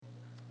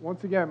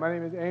Once again, my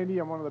name is Andy.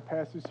 I'm one of the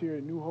pastors here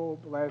at New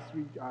Hope. Last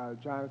week,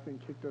 Jonathan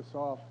kicked us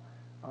off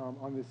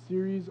on this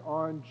series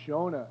on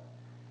Jonah.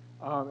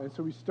 And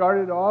so we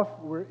started off,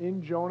 we're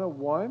in Jonah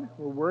 1.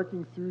 We're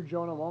working through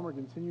Jonah 1. We're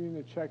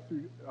continuing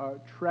to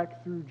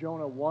trek through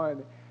Jonah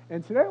 1.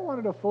 And today I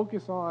wanted to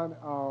focus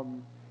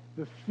on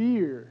the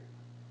fear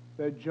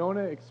that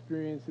Jonah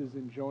experiences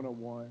in Jonah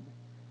 1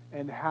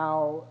 and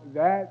how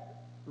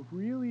that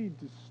really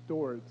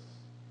distorts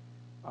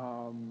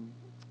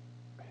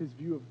his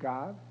view of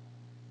God,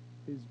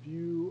 his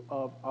view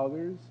of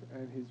others,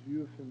 and his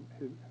view of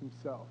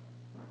himself.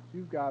 His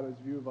view of God, his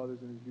view of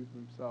others, and his view of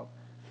himself.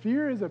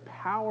 Fear is a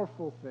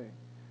powerful thing.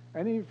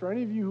 For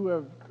any of you who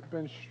have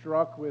been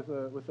struck with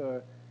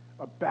a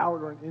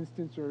bout or an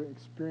instance or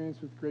experience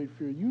with great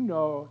fear, you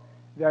know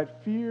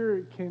that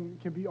fear can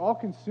be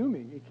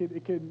all-consuming.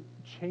 It could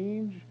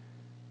change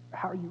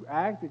how you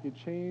act. It could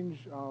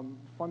change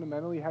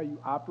fundamentally how you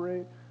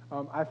operate.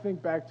 I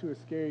think back to a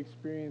scary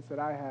experience that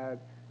I had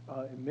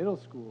in middle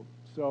school.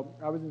 So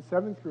I was in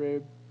 7th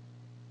grade,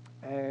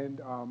 and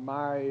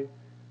my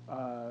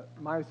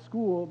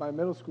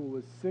middle school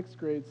was 6th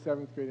grade,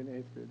 7th grade, and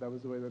 8th grade. That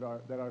was the way that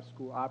our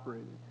school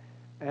operated.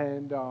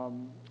 And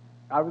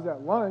I was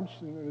at lunch,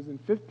 and it was in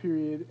 5th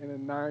period in a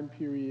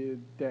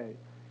 9-period day.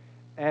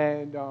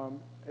 And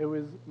it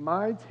was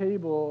my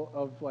table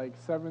of like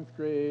 7th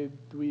grade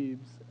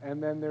dweebs,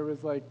 and then there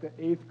was like the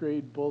 8th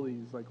grade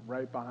bullies like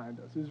right behind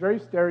us. It was very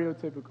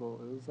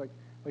stereotypical. It was like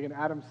an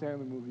Adam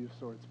Sandler movie of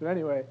sorts. But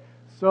anyway,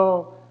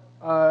 so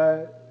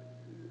the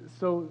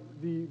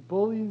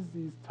bullies,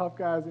 these tough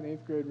guys in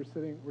 8th grade,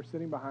 were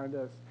sitting behind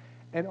us,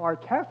 and our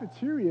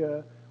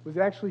cafeteria was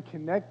actually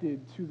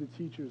connected to the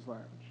teacher's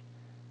lounge.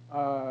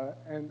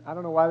 And I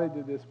don't know why they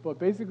did this, but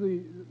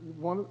basically,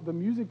 the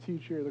music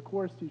teacher, the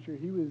chorus teacher,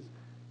 he was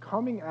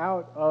coming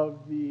out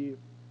of the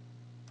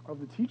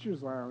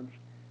teacher's lounge,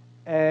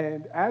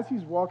 and as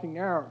he's walking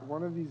out,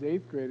 one of these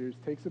 8th graders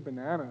takes a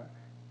banana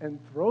and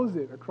throws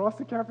it across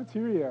the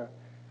cafeteria,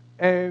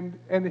 and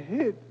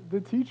hit the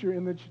teacher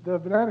the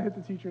banana hit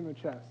the teacher in the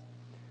chest.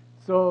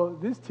 So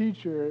this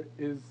teacher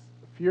is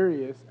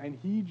furious, and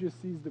he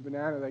just sees the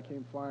banana that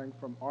came flying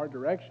from our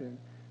direction.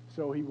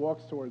 So he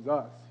walks towards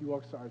us. He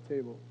walks to our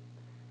table.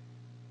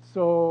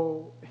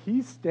 So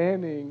he's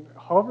standing,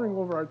 hovering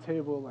over our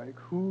table, like,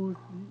 who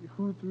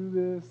threw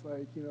this?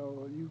 Like,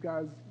 you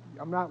guys,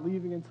 I'm not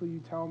leaving until you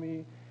tell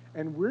me.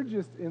 And we're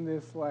just in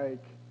this,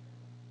 like,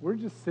 we're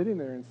just sitting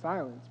there in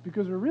silence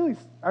because we're really,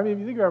 if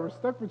you think about it, we're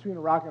stuck between a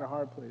rock and a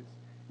hard place.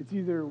 It's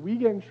either we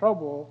get in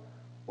trouble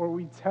or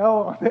we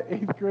tell on the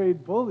 8th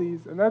grade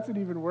bullies, and that's an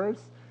even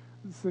worse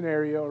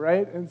scenario,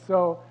 right? And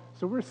so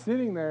we're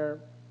sitting there,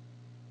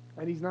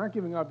 and he's not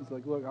giving up. He's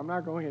like, look, I'm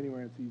not going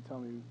anywhere until you tell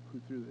me who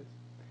threw this.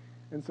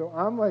 And so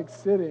I'm like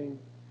sitting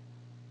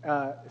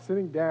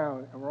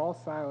down, and we're all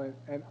silent,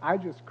 and I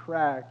just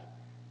crack,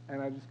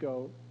 and I just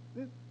go,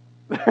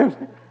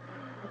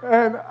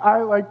 and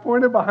I like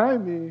pointed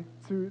behind me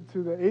to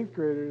the 8th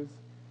graders,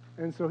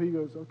 and so he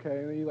goes, okay,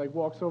 and he like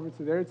walks over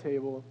to their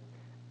table,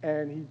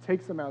 and he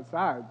takes them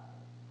outside,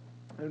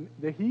 and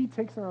he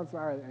takes them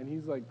outside, and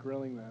he's like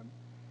grilling them,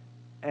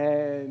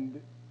 and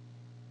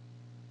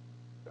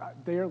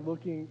they are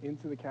looking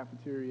into the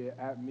cafeteria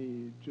at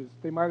me.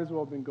 They might as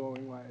well have been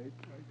going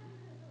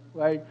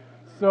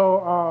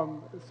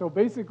so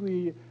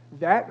basically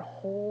that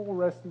whole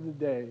rest of the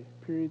day,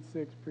 period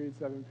 6, period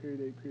 7, period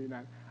 8, period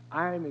 9,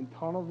 I am in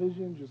tunnel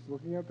vision, just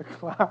looking at the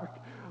clock.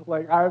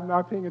 Like, I'm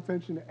not paying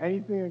attention to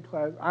anything in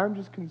class. I'm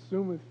just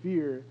consumed with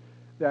fear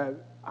that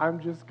I'm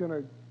just going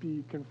to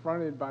be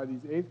confronted by these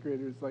 8th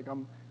graders. Like,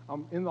 I'm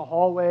in the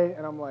hallway,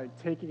 and I'm, like,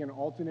 taking an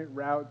alternate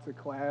route to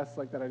class,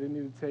 like, that I didn't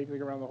need to take, like,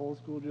 around the whole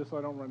school just so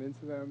I don't run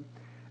into them.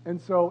 And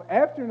so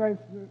after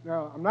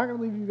now, I'm not going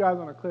to leave you guys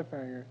on a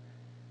cliffhanger.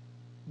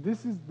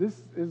 This is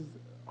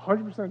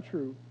 100%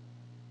 true.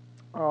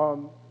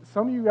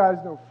 Some of you guys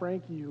know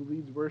Frankie, who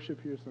leads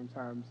worship here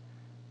sometimes.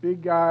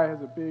 Big guy,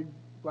 has a big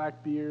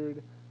black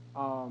beard.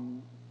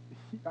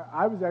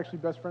 I was actually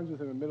best friends with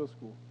him in middle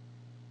school.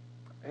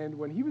 And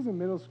when he was in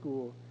middle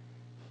school,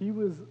 he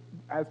was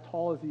as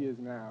tall as he is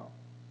now,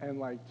 and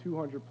like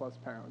 200 plus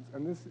pounds.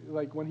 And this,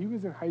 like, when he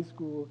was in high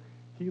school,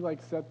 he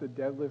like set the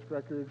deadlift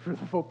record for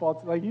the football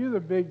team. Like, he was a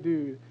big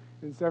dude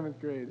in 7th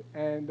grade,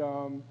 and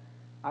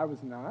I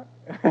was not.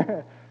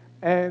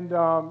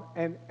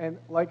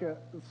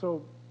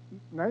 So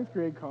 9th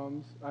period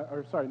comes,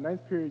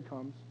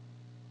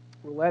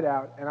 we're let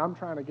out, and I'm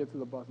trying to get to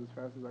the bus as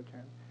fast as I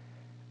can.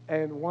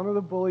 And one of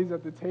the bullies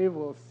at the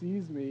table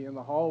sees me in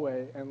the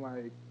hallway and,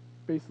 like,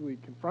 basically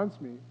confronts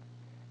me.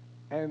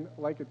 And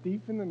like a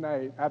thief in the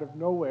night, out of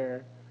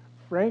nowhere,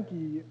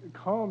 Frankie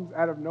comes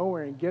out of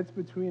nowhere and gets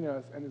between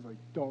us and is like,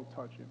 don't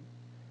touch him.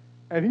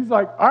 And he's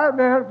like, all right,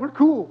 man, we're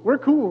cool.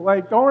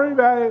 Like, don't worry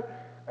about it.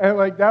 And,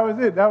 like, that was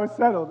it. That was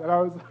settled. And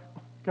I was like,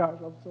 oh, gosh,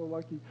 I'm so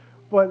lucky.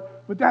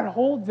 But that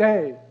whole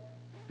day,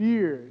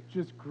 fear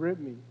just gripped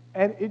me.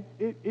 And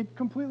it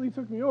completely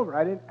took me over.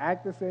 I didn't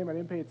act the same. I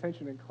didn't pay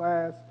attention in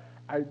class.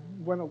 I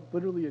went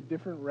literally a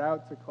different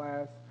route to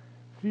class.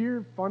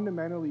 fear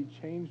fundamentally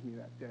changed me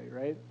that day,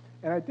 right?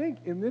 And I think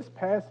in this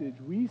passage,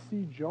 we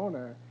see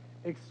Jonah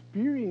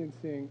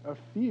experiencing a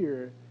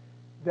fear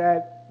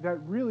that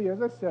really,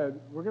 as I said,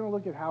 we're going to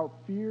look at how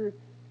fear,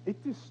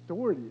 it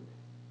distorted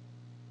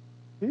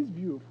his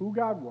view of who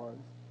God was.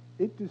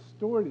 It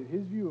distorted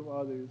his view of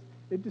others.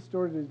 It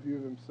distorted his view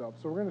of himself.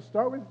 So we're going to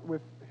start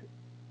with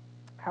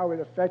how it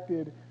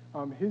affected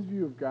his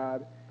view of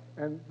God.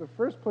 And the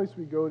first place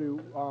we go to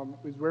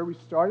is where we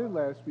started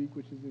last week,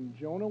 which is in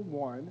Jonah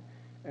 1.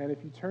 And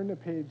if you turn to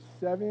page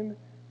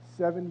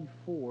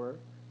 774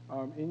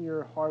 in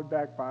your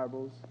hardback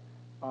Bibles,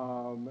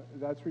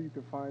 that's where you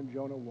can find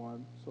Jonah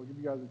 1. So I'll give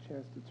you guys a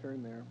chance to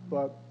turn there.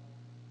 But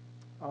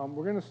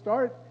we're going to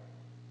start.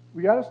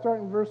 We got to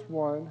start in verse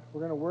 1. We're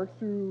going to work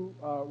through,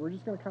 we're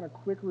just going to kind of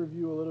quick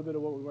review a little bit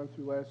of what we went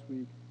through last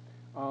week.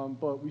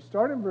 But we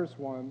start in verse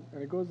 1,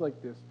 and it goes like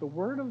this. The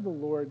word of the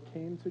Lord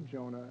came to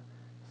Jonah,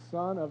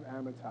 son of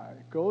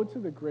Amittai. Go to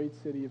the great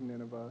city of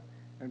Nineveh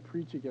and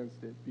preach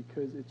against it,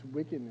 because its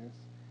wickedness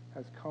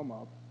has come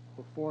up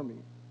before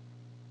me.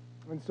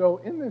 And so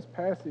in this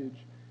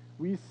passage,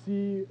 we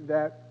see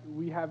that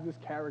we have this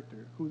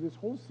character who this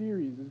whole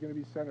series is going to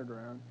be centered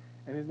around,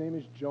 and his name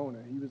is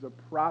Jonah. He was a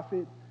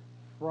prophet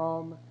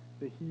from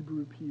the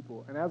Hebrew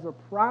people. And as a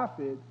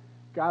prophet,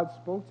 God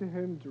spoke to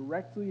him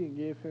directly and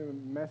gave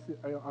him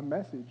a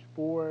message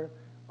for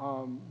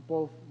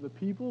both the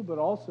people, but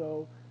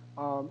also,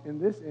 in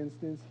this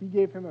instance, he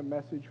gave him a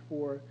message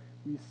for,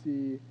 we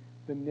see,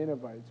 the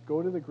Ninevites.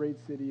 Go to the great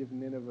city of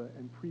Nineveh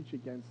and preach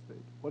against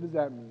it. What does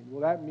that mean? Well,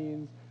 that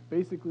means,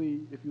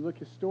 basically, if you look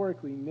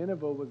historically,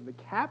 Nineveh was the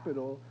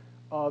capital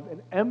of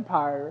an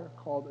empire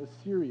called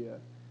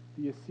Assyria,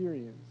 the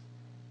Assyrians.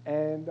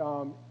 And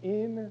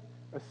in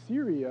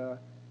Assyria,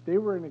 they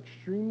were an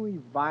extremely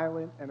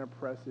violent and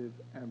oppressive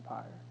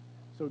empire.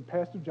 So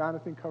Pastor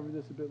Jonathan covered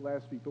this a bit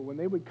last week, but when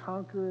they would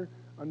conquer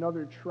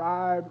another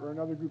tribe or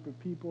another group of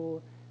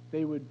people,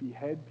 they would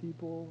behead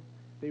people.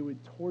 They would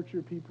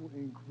torture people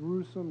in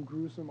gruesome,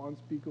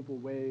 unspeakable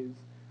ways.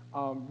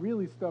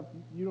 Really stuff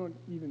you'll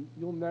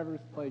never,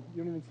 you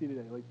don't even see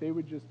today. Like, they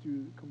would just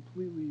do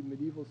completely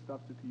medieval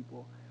stuff to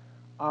people.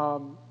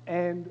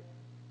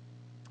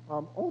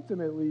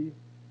 Ultimately,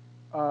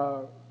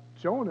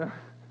 Jonah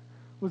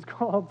was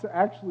called to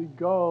actually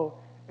go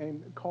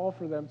and call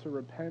for them to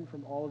repent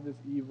from all of this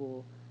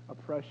evil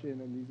oppression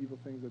and these evil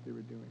things that they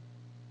were doing.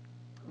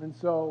 And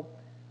so,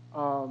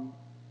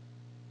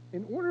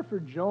 in order for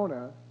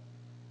Jonah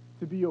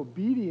to be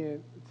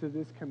obedient to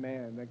this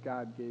command that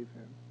God gave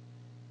him,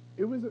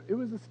 it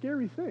was a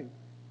scary thing.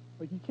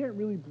 Like, you can't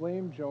really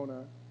blame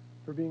Jonah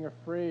for being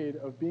afraid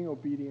of being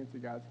obedient to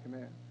God's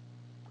command.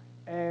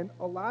 And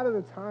a lot of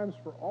the times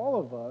for all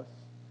of us,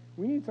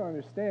 we need to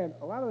understand,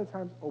 a lot of the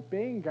times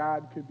obeying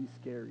God could be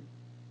scary.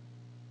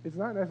 It's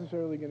not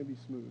necessarily going to be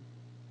smooth.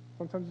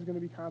 Sometimes there's going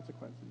to be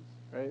consequences,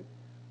 right?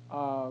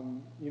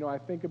 I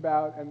think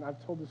about, and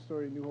I've told this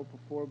story in New Hope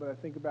before, but I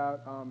think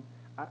about,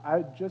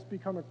 I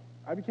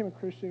became a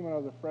Christian when I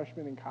was a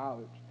freshman in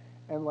college.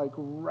 And like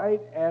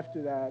right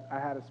after that, I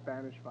had a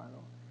Spanish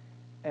final.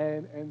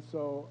 And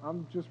so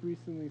I'm just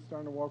recently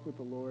starting to walk with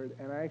the Lord,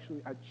 and I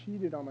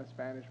cheated on my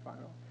Spanish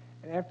final.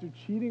 And after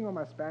cheating on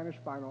my Spanish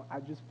final, I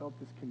just felt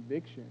this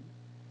conviction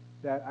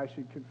that I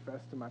should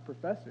confess to my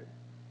professor,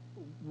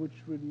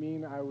 which would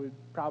mean I would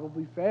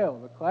probably fail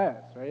the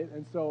class, right?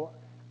 And so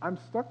I'm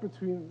stuck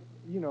between,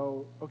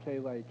 okay,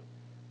 like,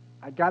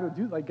 I got to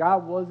do, like,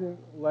 God wasn't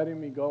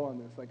letting me go on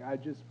this. Like, I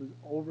just was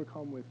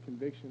overcome with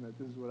conviction that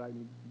this is what I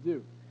needed to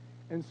do.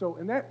 And so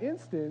in that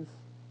instance,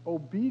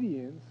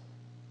 obedience,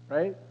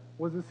 right,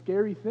 was a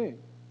scary thing.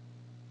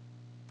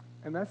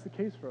 And that's the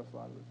case for us a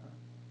lot of the time.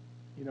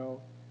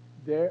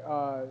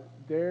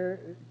 There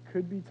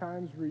could be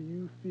times where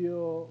you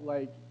feel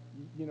like,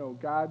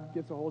 God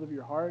gets a hold of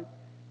your heart,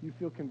 you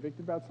feel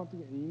convicted about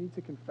something, and you need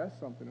to confess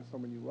something to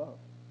someone you love.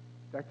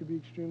 That could be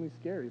extremely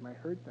scary. It might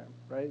hurt them,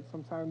 right?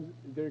 Sometimes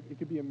it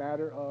could be a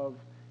matter of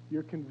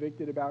you're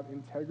convicted about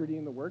integrity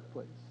in the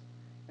workplace.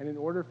 And in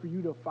order for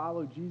you to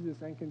follow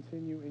Jesus and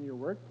continue in your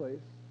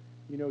workplace,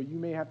 you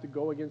may have to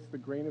go against the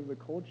grain of the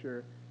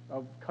culture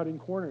of cutting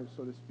corners,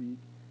 so to speak.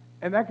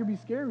 And that could be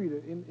scary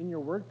in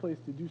your workplace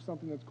to do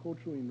something that's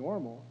culturally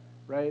normal,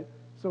 right?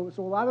 So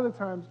a lot of the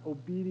times,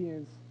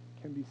 obedience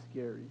can be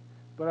scary.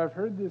 But I've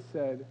heard this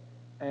said,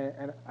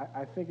 and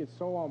I think it's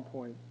so on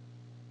point.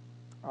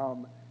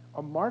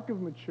 A mark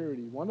of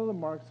maturity, one of the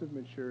marks of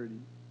maturity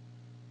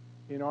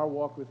in our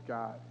walk with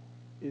God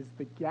is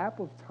the gap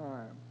of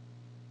time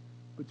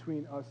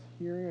between us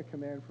hearing a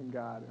command from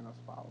God and us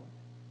following.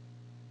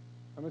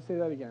 I'm going to say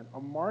that again. A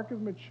mark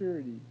of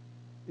maturity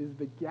is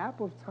the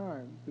gap of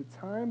time, the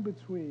time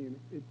between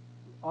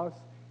us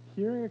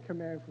hearing a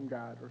command from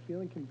God or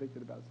feeling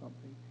convicted about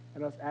something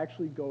and us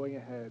actually going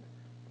ahead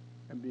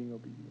and being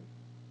obedient,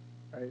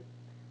 right?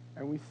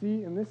 And we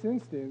see in this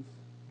instance,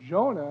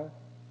 Jonah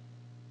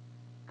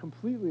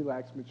completely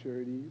lacks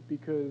maturity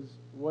because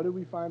what did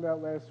we find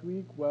out last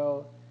week?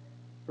 Well,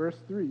 verse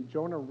 3,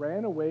 Jonah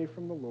ran away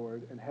from the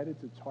Lord and headed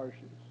to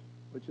Tarshish,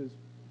 which is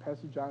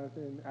Pastor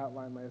Jonathan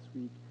outlined last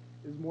week,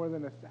 is more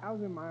than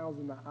 1,000 miles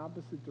in the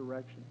opposite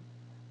direction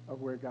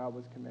of where God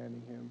was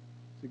commanding him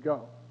to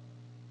go.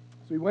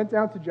 So he went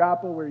down to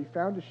Joppa, where he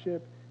found a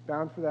ship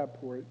bound for that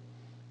port.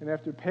 And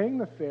after paying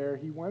the fare,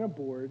 he went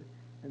aboard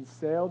and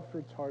sailed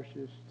for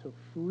Tarshish to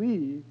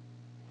flee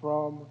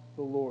from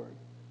the Lord.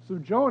 So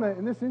Jonah,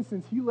 in this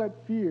instance, he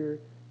let fear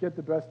get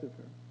the best of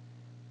him.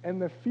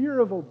 And the fear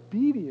of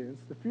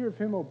obedience, the fear of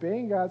him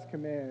obeying God's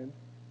command,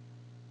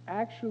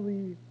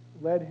 actually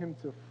led him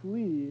to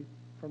flee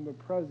from the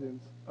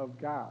presence of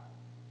God.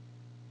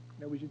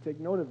 Now we should take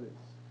note of this.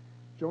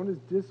 Jonah's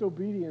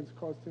disobedience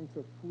caused him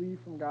to flee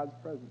from God's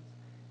presence.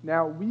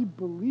 Now we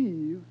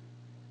believe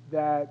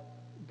that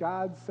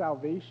God's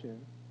salvation,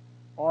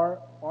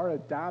 our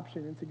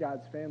adoption into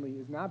God's family,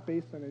 is not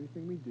based on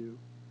anything we do,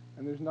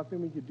 and there's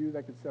nothing we could do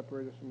that could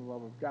separate us from the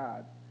love of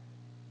God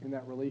in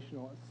that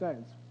relational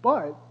sense.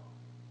 But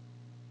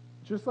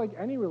just like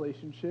any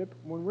relationship,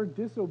 when we're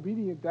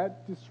disobedient,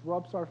 that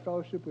disrupts our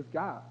fellowship with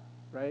God,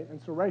 right?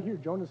 And so right here,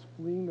 Jonah's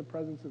fleeing the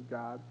presence of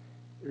God,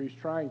 or he's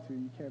trying to.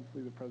 You can't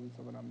flee the presence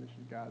of an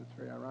omniscient God. It's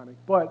very ironic.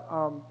 But,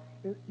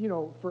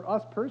 for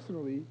us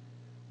personally,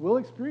 we'll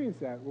experience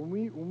that.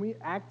 When we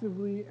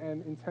actively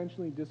and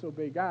intentionally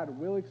disobey God,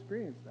 we'll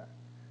experience that.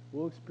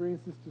 We'll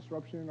experience this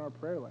disruption in our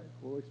prayer life.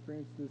 We'll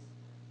experience this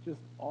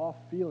just off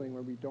feeling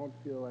where we don't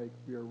feel like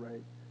we are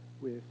right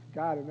with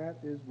God, and that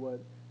is what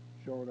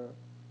Jonah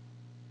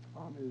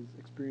is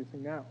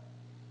experiencing now.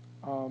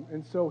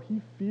 And so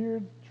he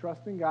feared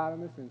trusting God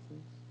in this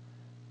instance.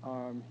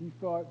 He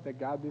thought that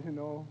God didn't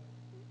know,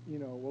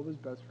 what was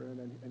best for him,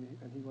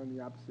 and he went in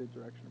the opposite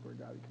direction of where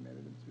God had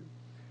commanded him to.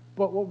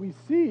 But what we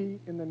see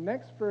in the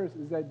next verse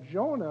is that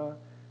Jonah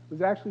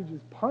was actually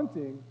just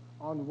punting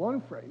on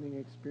one frightening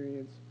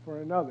experience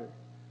for another,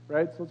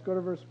 right? So let's go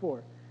to verse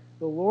 4.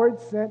 The Lord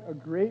sent a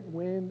great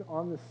wind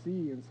on the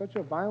sea, and such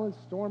a violent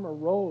storm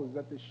arose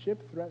that the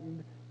ship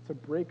threatened to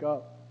break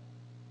up.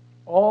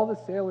 All the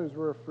sailors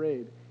were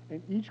afraid,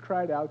 and each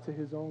cried out to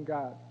his own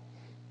God.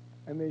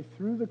 And they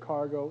threw the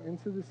cargo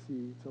into the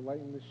sea to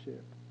lighten the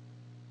ship.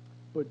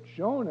 But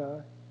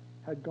Jonah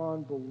had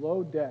gone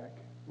below deck,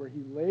 where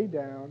he lay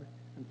down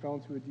and fell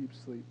into a deep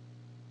sleep.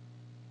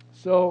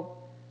 So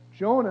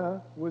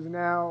Jonah was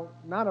now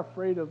not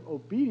afraid of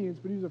obedience,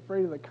 but he was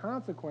afraid of the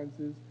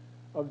consequences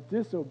of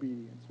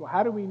disobedience. Well,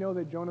 how do we know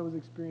that Jonah was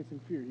experiencing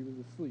fear? He was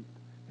asleep.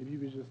 Maybe he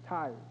was just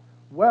tired.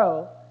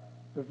 Well,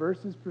 the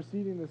verses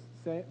preceding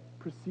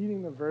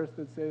the verse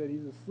that say that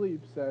he's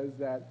asleep says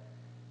that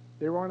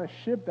they were on a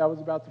ship that was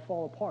about to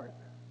fall apart.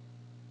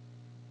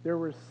 There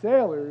were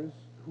sailors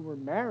who were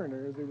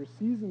mariners, they were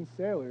seasoned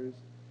sailors,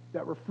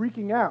 that were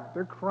freaking out.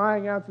 They're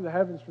crying out to the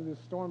heavens for this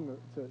storm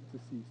to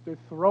cease. They're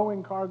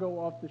throwing cargo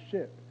off the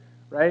ship,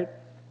 right?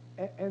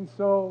 And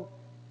so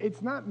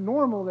it's not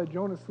normal that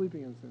Jonah's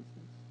sleeping in this instance.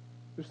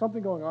 There's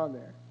something going on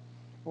there.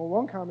 Well,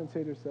 one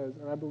commentator says,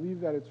 and I believe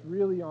that it's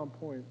really on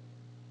point,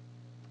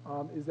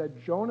 is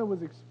that Jonah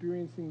was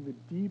experiencing the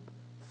deep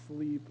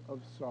sleep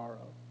of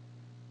sorrow.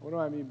 What do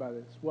I mean by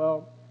this?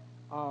 Well,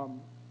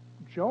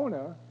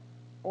 Jonah,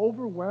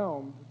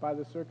 overwhelmed by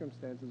the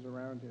circumstances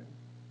around him,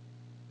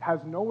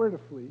 has nowhere to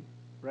flee,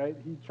 right?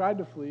 He tried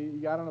to flee. He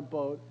got on a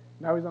boat.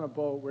 Now he's on a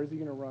boat. Where's he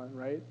going to run,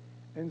 right?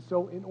 And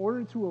so in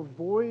order to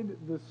avoid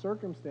the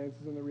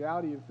circumstances and the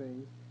reality of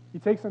things, he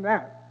takes a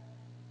nap.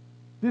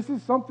 This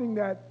is something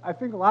that I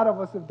think a lot of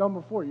us have done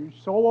before. You're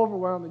so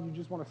overwhelmed that you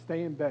just want to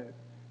stay in bed.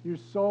 You're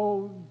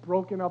so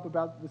broken up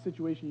about the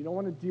situation. You don't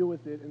want to deal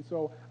with it. And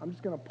so I'm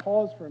just going to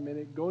pause for a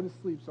minute, go to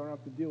sleep so I don't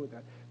have to deal with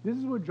that. This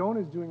is what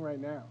Jonah is doing right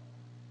now.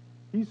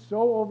 He's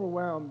so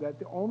overwhelmed that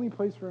the only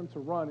place for him to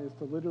run is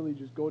to literally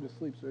just go to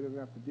sleep so he doesn't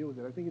have to deal with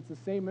it. I think it's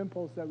the same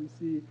impulse that we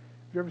see. If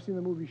you've ever seen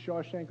the movie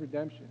Shawshank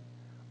Redemption,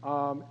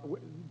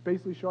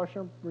 basically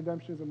Shawshank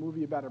Redemption is a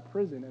movie about a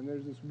prison, and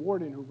there's this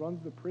warden who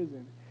runs the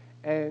prison,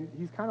 and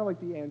he's kind of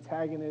like the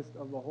antagonist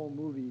of the whole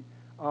movie.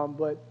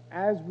 But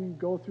as we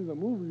go through the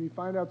movie, we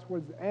find out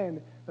towards the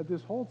end that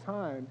this whole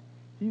time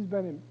he's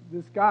been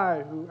this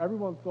guy who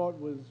everyone thought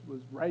was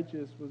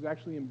righteous was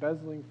actually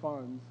embezzling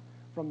funds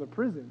from the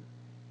prison.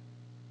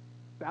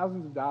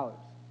 Thousands of dollars.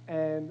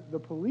 And the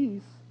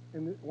police,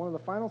 in one of the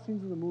final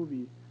scenes of the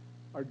movie,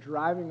 are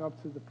driving up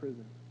to the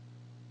prison.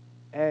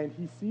 And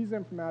he sees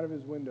them from out of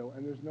his window,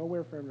 and there's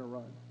nowhere for him to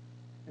run.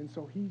 And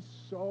so he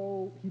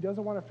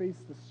doesn't want to face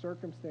the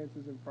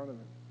circumstances in front of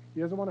him. He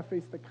doesn't want to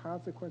face the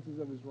consequences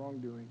of his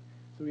wrongdoing.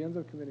 So he ends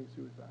up committing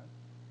suicide.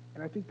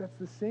 And I think that's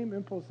the same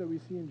impulse that we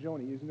see in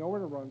Jonah. He has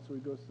nowhere to run, so he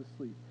goes to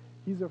sleep.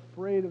 He's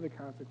afraid of the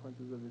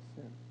consequences of his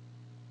sin.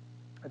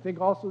 I think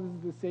also this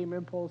is the same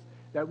impulse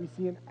that we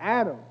see in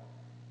Adam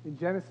in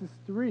Genesis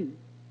 3.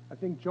 I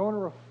think Jonah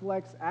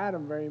reflects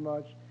Adam very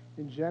much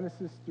in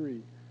Genesis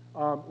 3.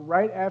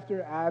 Right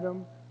after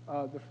Adam,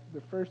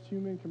 the first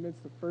human, commits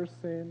the first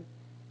sin,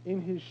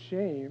 in his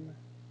shame,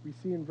 we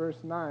see in verse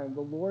 9,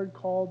 the Lord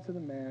called to the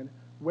man,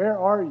 "Where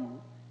are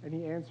you?" And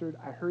he answered,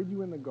 "I heard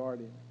you in the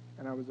garden,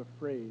 and I was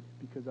afraid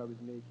because I was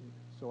naked,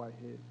 so I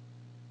hid."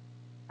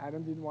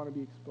 Adam didn't want to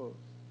be exposed.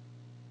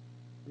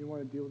 He didn't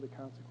want to deal with the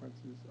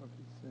consequences of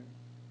his sin.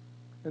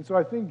 And so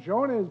I think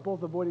Jonah is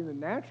both avoiding the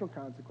natural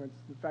consequences,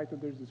 the fact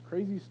that there's this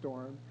crazy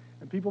storm,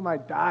 and people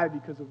might die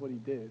because of what he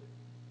did.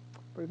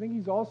 But I think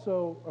he's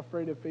also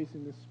afraid of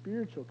facing the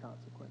spiritual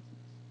consequences.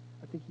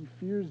 I think he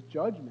fears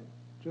judgment,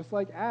 just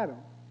like Adam,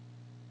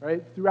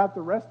 right? Throughout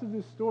the rest of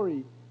this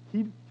story,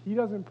 he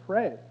doesn't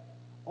pray.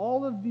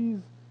 All of these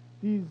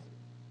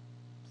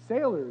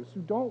sailors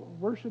who don't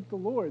worship the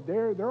Lord,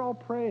 they're all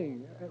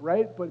praying,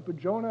 right? But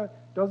Jonah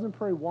doesn't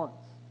pray once.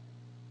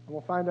 And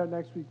we'll find out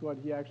next week what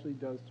he actually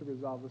does to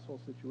resolve this whole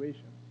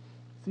situation.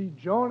 See,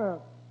 Jonah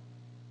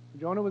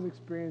was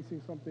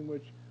experiencing something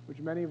which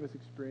many of us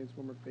experience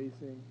when we're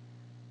facing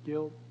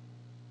guilt,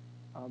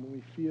 when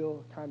we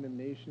feel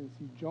condemnation.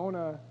 See,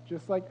 Jonah,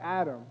 just like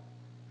Adam,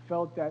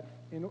 felt that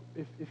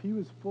if he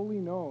was fully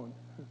known,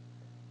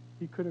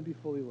 he couldn't be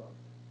fully loved.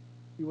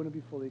 He wouldn't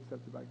be fully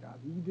accepted by God.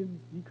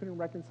 He couldn't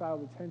reconcile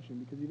the tension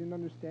because he didn't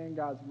understand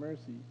God's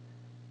mercy,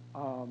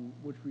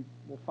 which we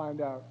will find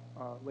out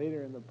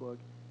later in the book,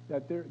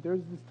 that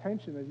there's this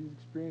tension that he's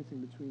experiencing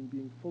between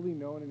being fully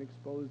known and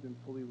exposed and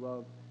fully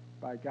loved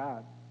by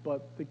God.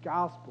 But the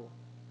gospel,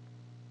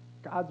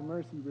 God's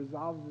mercy,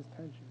 resolves this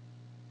tension.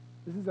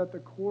 This is at the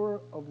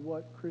core of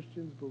what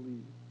Christians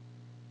believe.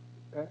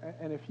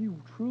 And if he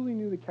truly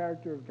knew the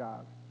character of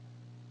God,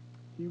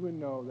 he would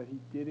know that he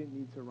didn't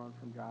need to run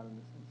from God in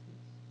this instance.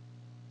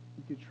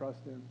 He could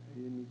trust him, and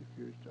he didn't need to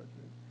fear his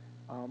judgment.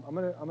 I'm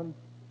gonna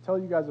tell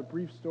you guys a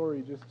brief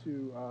story just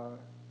to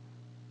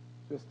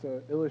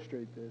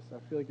illustrate this. I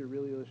feel like it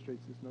really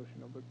illustrates this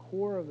notion of the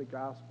core of the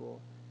gospel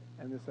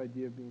and this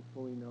idea of being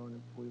fully known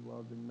and fully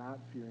loved and not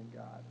fearing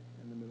God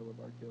in the middle of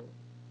our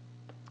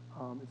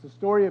guilt. It's a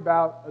story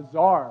about a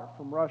czar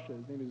from Russia.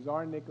 His name is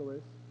Tsar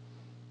Nicholas.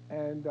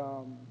 And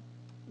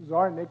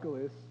Tsar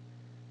Nicholas,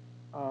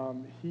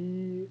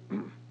 he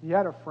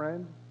had a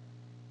friend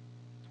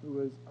who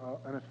was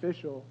an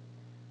official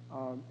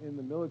in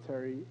the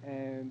military,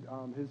 and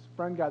his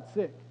friend got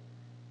sick.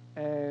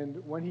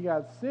 And when he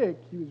got sick,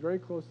 he was very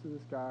close to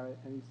this guy,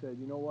 and he said,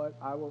 "You know what?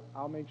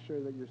 I'll make sure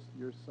that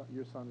your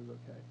son is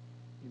okay."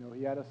 You know,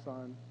 he had a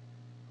son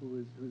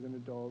who's an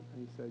adult,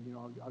 and he said, "You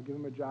know, I'll give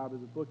him a job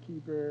as a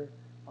bookkeeper.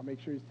 I'll make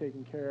sure he's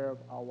taken care of.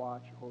 I'll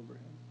watch over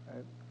him."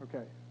 Right?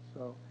 Okay,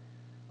 so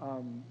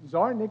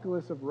Tsar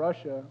Nicholas of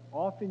Russia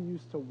often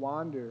used to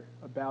wander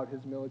about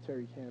his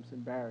military camps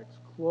and barracks,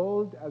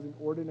 clothed as an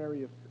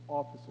ordinary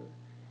officer,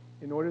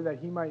 in order that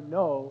he might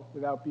know,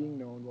 without being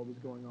known, what was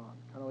going on.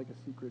 Kind of like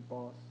a secret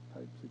boss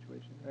type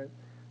situation, right?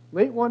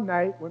 Late one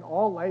night, when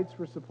all lights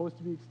were supposed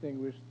to be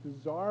extinguished, the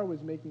Tsar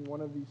was making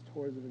one of these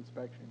tours of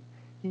inspection.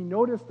 He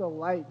noticed a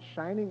light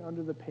shining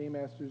under the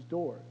paymaster's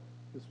door.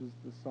 This was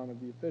the son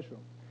of the official.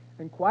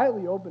 And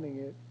quietly opening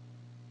it,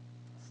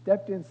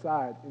 stepped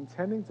inside,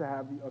 intending to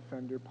have the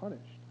offender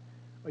punished.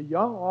 A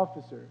young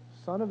officer,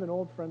 son of an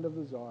old friend of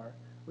the Tsar,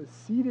 was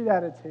seated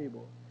at a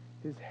table,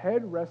 his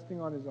head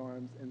resting on his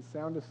arms and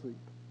sound asleep.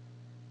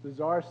 The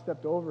Tsar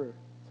stepped over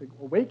to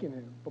awaken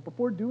him, but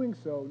before doing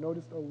so,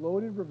 noticed a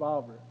loaded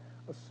revolver,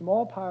 a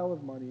small pile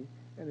of money,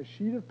 and a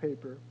sheet of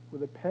paper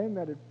with a pen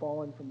that had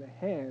fallen from the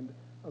hand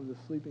of the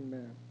sleeping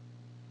man.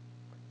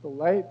 The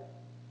light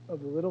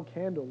of the little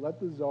candle let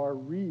the Tsar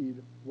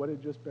read what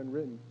had just been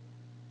written,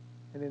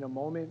 and in a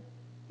moment,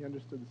 he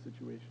understood the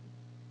situation.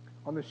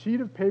 On the sheet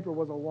of paper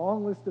was a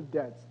long list of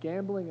debts,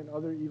 gambling and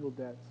other evil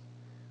debts.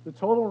 The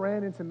total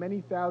ran into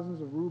many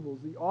thousands of rubles.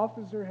 The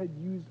officer had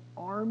used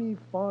army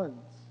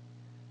funds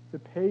to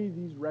pay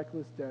these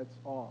reckless debts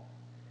off.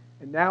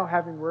 And now,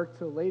 having worked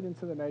till late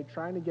into the night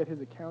trying to get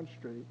his account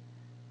straight,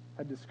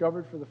 had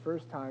discovered for the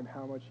first time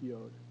how much he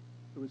owed.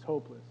 It was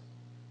hopeless.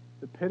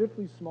 The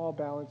pitifully small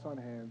balance on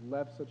hand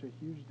left such a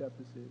huge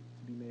deficit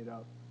to be made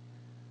up.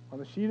 On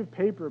the sheet of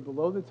paper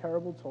below the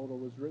terrible total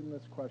was written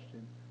this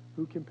question: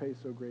 who can pay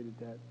so great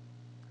a debt?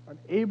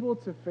 Unable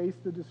to face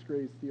the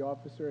disgrace, the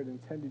officer had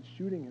intended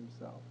shooting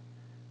himself,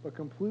 but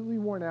completely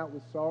worn out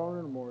with sorrow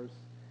and remorse,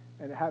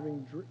 and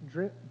having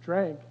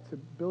drank to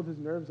build his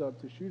nerves up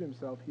to shoot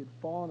himself, he had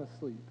fallen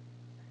asleep.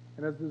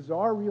 And as the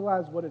Tsar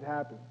realized what had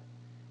happened,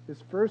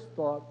 his first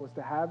thought was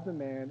to have the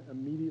man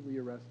immediately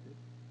arrested,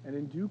 and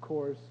in due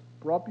course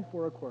brought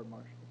before a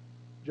court-martial.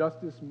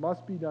 Justice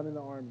must be done in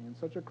the army, and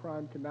such a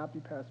crime could not be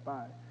passed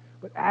by.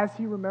 But as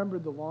he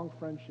remembered the long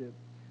friendship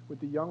with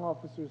the young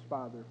officer's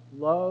father,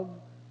 love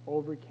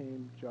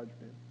overcame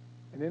judgment.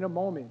 And in a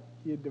moment,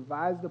 he had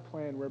devised a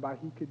plan whereby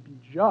he could be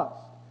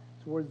just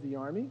towards the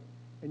army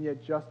and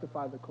yet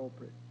justify the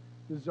culprit.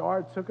 The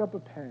Tsar took up a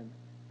pen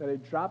that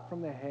had dropped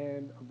from the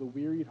hand of the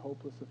wearied,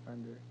 hopeless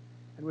offender,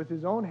 and with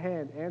his own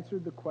hand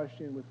answered the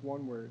question with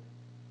one word: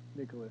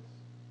 Nicholas.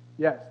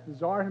 Yes, the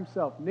Tsar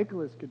himself,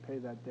 Nicholas, could pay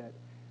that debt,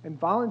 and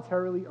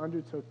voluntarily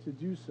undertook to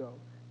do so.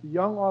 The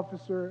young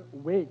officer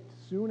waked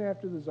soon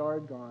after the Tsar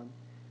had gone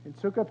and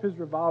took up his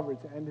revolver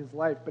to end his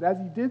life. But as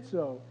he did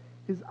so,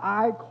 his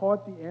eye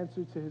caught the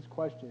answer to his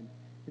question.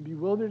 In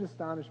bewildered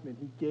astonishment,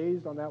 he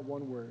gazed on that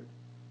one word: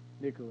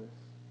 Nicholas.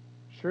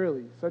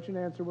 Surely, such an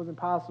answer was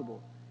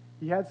impossible.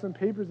 He had some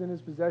papers in his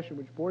possession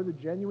which bore the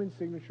genuine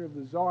signature of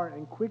the Tsar,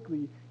 and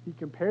quickly he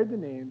compared the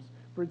names,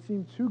 for it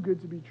seemed too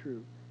good to be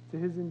true. To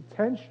his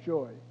intense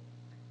joy,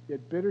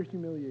 yet bitter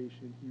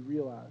humiliation, he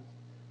realized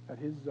that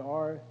his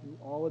czar knew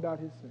all about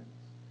his sins,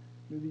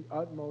 knew the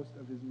utmost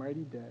of his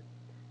mighty debt,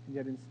 and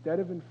yet instead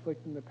of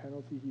inflicting the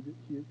penalty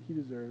he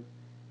deserved,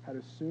 had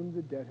assumed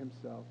the debt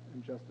himself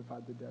and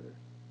justified the debtor.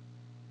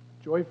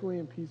 Joyfully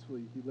and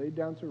peacefully, he laid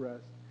down to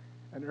rest,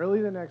 and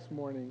early the next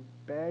morning,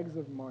 bags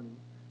of money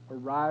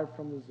arrived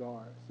from the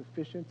czar,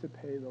 sufficient to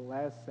pay the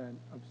last cent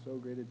of so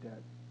great a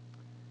debt.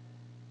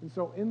 And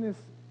so in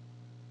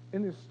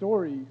this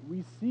story,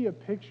 we see a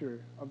picture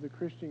of the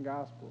Christian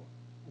gospel.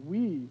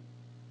 We,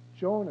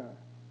 Jonah,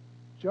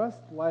 just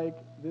like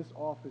this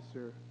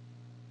officer,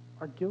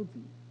 are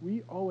guilty.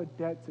 We owe a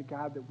debt to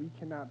God that we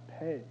cannot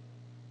pay.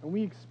 And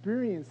we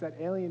experience that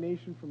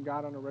alienation from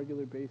God on a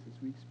regular basis.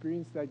 We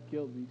experience that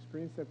guilt. We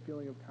experience that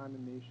feeling of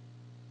condemnation.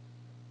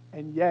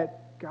 And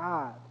yet,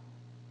 God,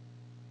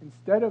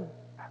 instead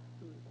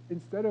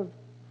of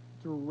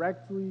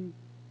directly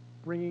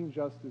bringing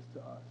justice to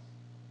us,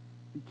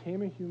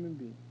 became a human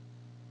being,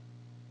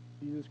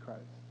 Jesus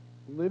Christ,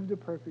 lived a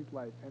perfect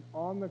life, and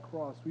on the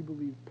cross, we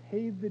believe,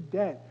 paid the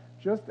debt,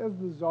 just as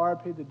the czar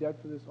paid the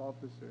debt for this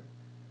officer,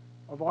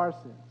 of our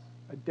sins,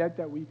 a debt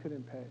that we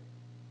couldn't pay.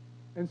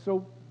 And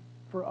so,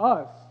 for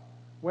us,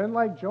 when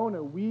like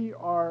Jonah,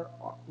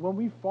 when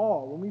we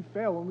fall, when we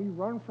fail, when we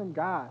run from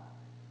God,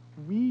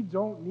 we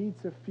don't need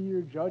to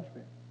fear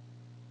judgment.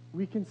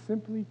 We can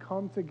simply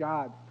come to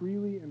God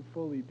freely and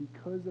fully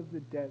because of the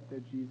debt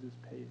that Jesus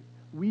paid.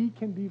 We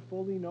can be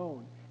fully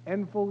known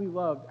and fully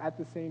loved at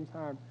the same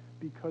time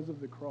because of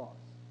the cross.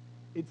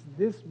 It's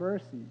this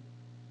mercy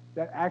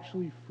that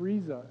actually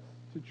frees us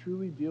to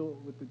truly deal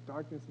with the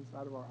darkness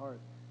inside of our heart,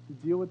 to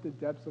deal with the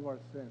depths of our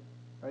sin,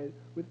 right?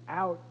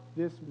 Without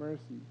this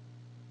mercy,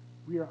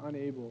 we are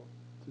unable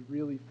to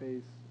really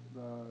face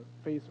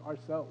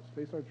ourselves,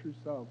 face our true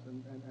selves,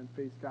 and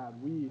face God.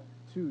 We,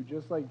 too,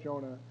 just like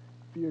Jonah,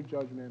 fear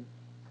judgment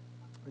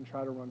and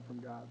try to run from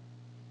God.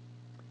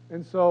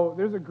 And so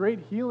there's a great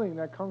healing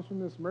that comes from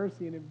this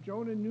mercy. And if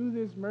Jonah knew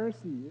this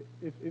mercy,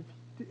 if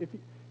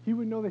he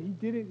would know that he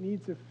didn't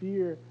need to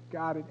fear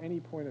God at any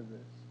point of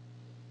this.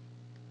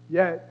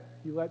 Yet,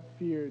 he let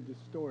fear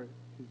distort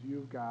his view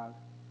of God.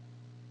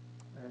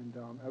 And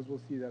as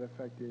we'll see, that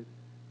affected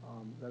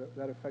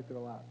a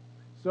lot.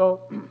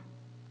 So,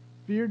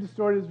 fear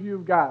distorted his view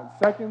of God.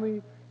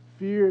 Secondly,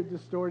 fear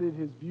distorted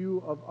his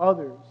view of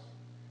others.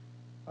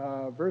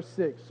 Verse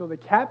 6, so the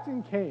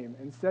captain came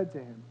and said to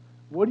him,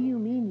 "What do you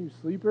mean, you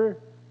sleeper?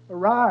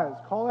 Arise,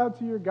 call out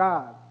to your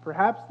God.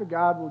 Perhaps the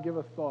God will give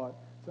a thought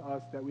to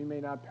us that we may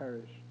not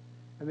perish."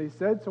 And they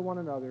said to one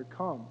another,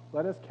 "Come,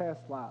 let us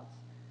cast lots,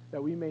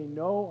 that we may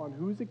know on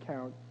whose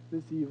account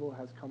this evil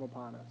has come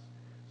upon us."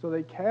 So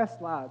they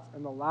cast lots,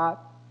 and the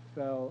lot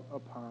fell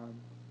upon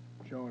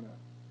Jonah.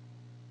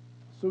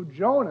 So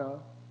Jonah,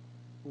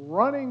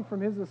 running from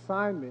his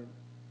assignment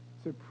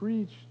to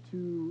preach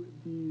to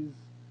these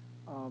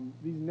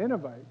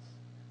Ninevites,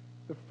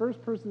 the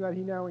first person that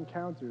he now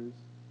encounters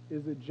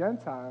is a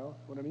Gentile.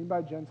 What I mean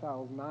by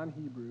Gentile is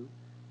non-Hebrew.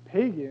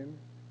 Pagan.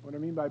 What I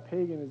mean by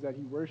pagan is that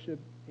he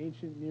worshiped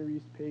ancient Near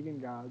East pagan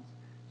gods.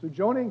 So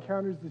Jonah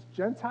encounters this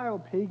Gentile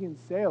pagan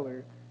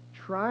sailor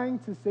trying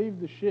to save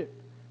the ship,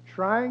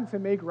 trying to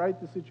make right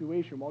the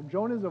situation. While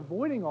Jonah's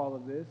avoiding all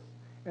of this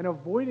and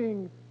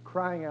avoiding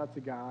crying out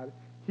to God,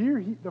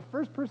 the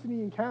first person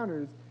he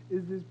encounters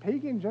is this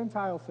pagan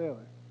Gentile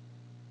sailor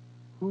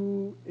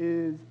who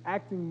is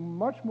acting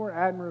much more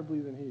admirably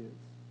than he is,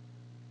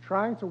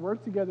 trying to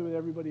work together with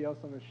everybody else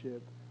on the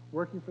ship,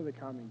 working for the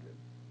common good.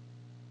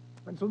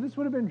 And so this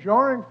would have been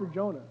jarring for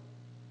Jonah,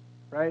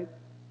 right?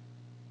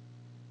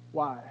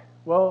 Why?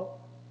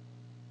 Well,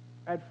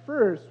 at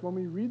first, when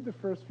we read the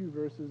first few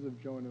verses of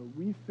Jonah,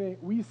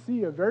 we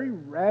see a very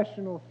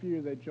rational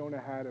fear that Jonah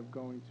had of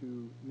going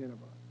to Nineveh,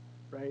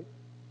 right?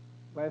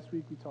 Last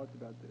week we talked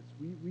about this.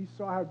 We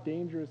saw how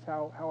dangerous,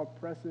 how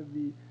oppressive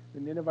the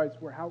Ninevites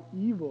were, how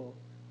evil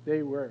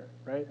they were,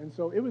 right? And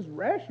so it was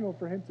rational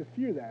for him to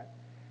fear that.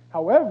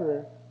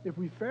 However, if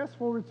we fast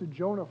forward to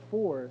Jonah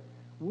 4,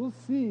 we'll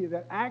see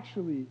that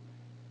actually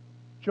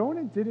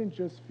Jonah didn't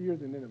just fear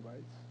the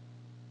Ninevites.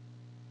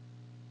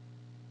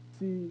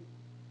 See,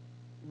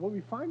 what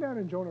we find out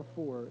in Jonah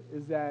 4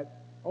 is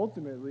that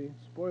ultimately,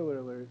 spoiler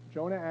alert,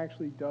 Jonah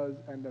actually does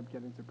end up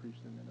getting to preach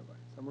to the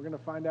Ninevites. And we're going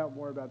to find out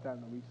more about that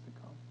in the weeks to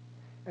come.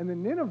 And the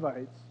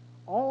Ninevites,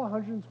 all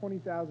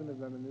 120,000 of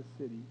them in this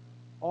city,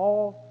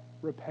 all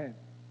repent.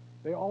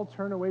 They all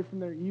turn away from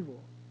their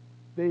evil.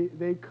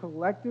 They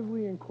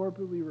collectively and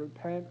corporately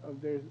repent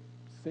of their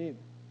sin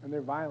and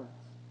their violence,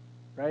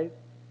 right?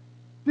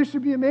 This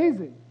should be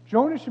amazing.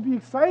 Jonah should be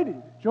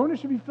excited. Jonah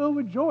should be filled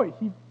with joy.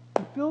 He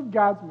fulfilled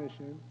God's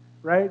mission,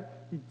 right?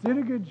 He did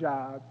a good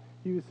job.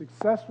 He was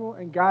successful,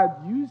 and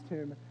God used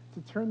him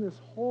to turn this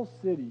whole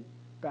city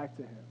back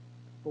to him.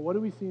 But what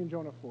do we see in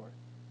Jonah 4?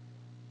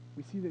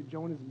 We see that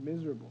Jonah's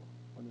miserable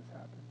when this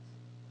happens.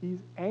 He's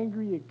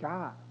angry at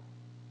God.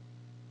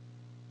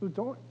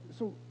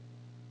 So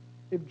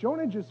if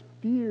Jonah just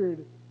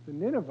feared the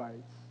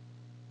Ninevites,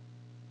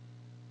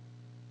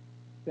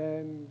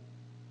 then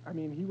I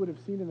mean, he would have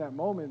seen in that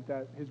moment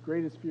that his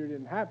greatest fear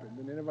didn't happen.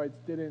 The Ninevites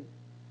didn't,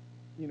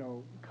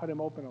 cut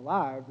him open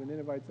alive. The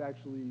Ninevites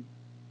actually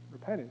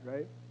repented,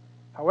 right?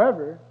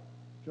 However,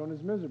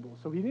 Jonah's miserable.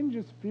 So he didn't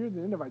just fear the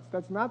Ninevites.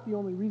 That's not the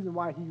only reason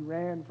why he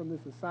ran from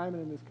this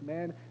assignment and this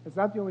command. It's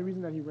not the only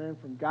reason that he ran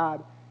from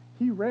God.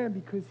 He ran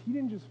because he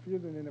didn't just fear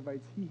the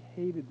Ninevites. He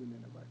hated the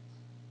Ninevites.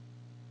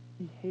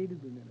 He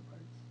hated the Ninevites.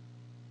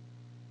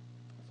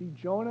 See,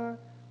 Jonah,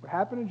 what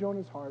happened in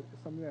Jonah's heart is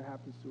something that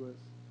happens to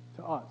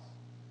us.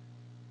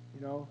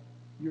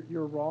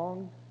 You're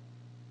wrong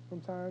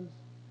sometimes.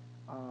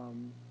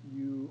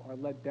 You are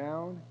let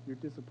down. You're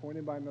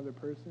disappointed by another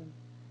person.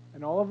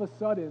 And all of a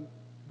sudden,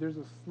 there's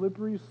a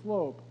slippery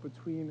slope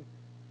between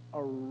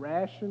a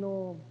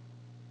rational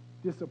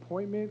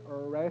disappointment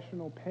or a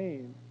rational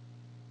pain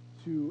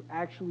to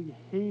actually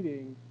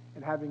hating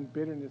and having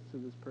bitterness to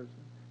this person.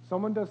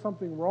 Someone does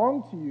something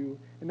wrong to you,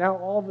 and now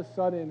all of a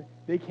sudden,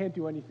 they can't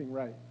do anything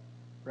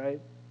right?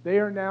 They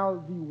are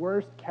now the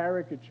worst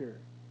caricature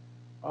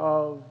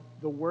of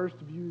the worst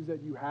views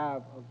that you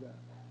have of them,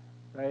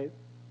 right?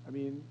 I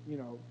mean,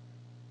 you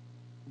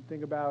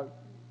think about,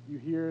 you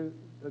hear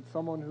that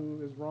someone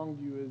who has wronged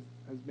you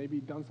has maybe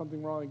done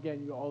something wrong again.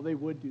 You go, oh, they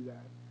would do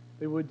that.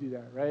 They would do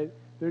that, right?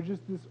 They're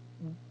just this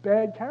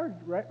bad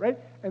character, right?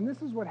 And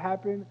this is what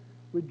happened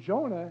with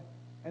Jonah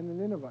and the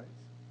Ninevites.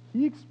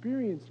 He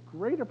experienced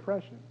great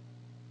oppression,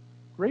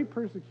 great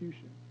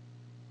persecution.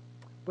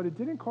 But it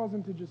didn't cause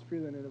him to just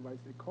fear the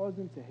Ninevites. It caused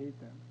him to hate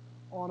them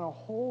on a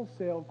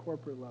wholesale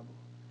corporate level.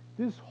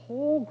 This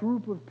whole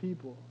group of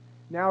people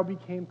now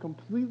became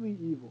completely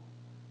evil.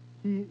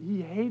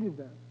 He hated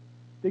them.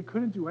 They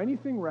couldn't do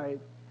anything right,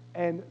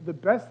 and the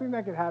best thing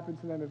that could happen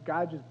to them if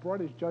God just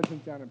brought his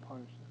judgment down and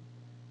punished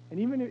them.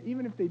 And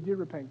even if they did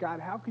repent, God,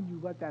 how could you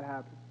let that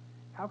happen?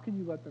 How could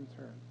you let them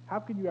turn? How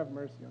could you have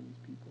mercy on these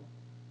people?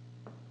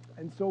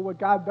 And so what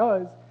God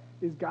does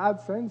is God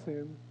sends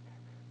him,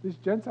 this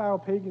Gentile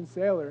pagan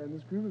sailor, and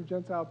this group of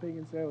Gentile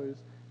pagan sailors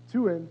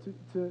to him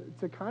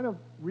to kind of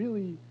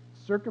really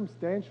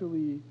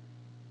circumstantially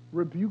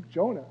rebuke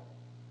Jonah.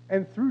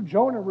 And through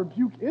Jonah,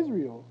 rebuke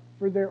Israel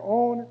for their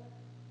own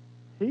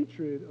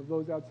hatred of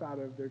those outside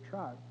of their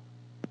tribe.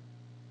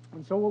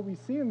 And so what we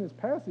see in this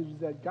passage is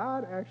that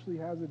God actually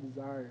has a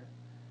desire.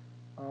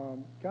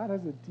 God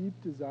has a deep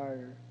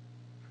desire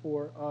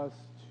for us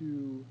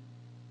to,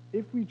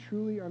 if we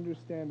truly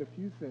understand a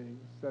few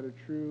things that are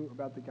true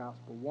about the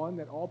gospel. One,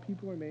 that all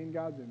people are made in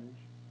God's image,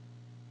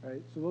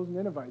 right? So those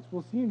Ninevites.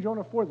 We'll see in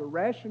Jonah 4, the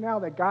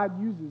rationale that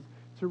God uses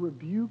to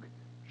rebuke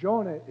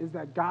Jonah is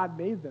that God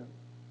made them.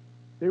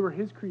 They were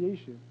his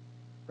creation,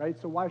 right?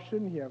 So why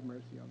shouldn't he have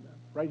mercy on them,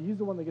 right? He's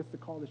the one that gets to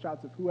call the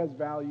shots of who has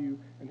value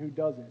and who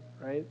doesn't,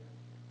 right?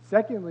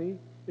 Secondly,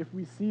 if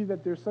we see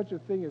that there's such a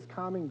thing as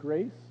common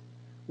grace,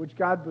 which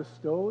God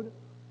bestowed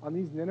on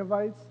these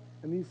Ninevites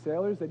and these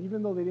sailors, that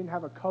even though they didn't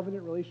have a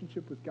covenant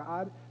relationship with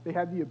God, they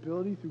had the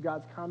ability through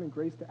God's common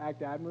grace to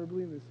act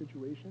admirably in this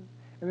situation.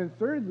 And then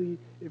thirdly,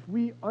 if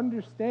we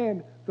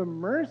understand the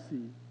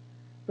mercy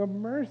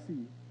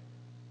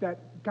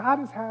that God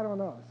has had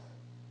on us,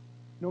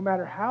 no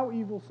matter how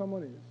evil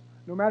someone is,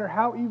 no matter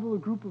how evil a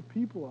group of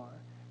people are,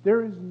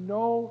 there is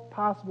no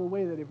possible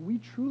way that if we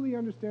truly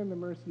understand the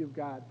mercy of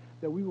God,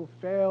 that we will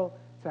fail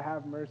to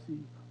have mercy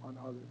on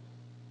others.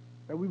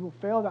 That we will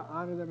fail to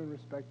honor them and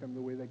respect them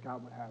the way that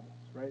God would have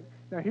us, right?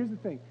 Now, here's the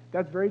thing.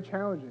 That's very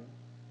challenging.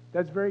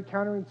 That's very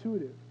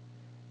counterintuitive.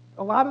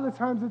 A lot of the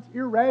times it's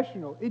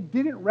irrational. It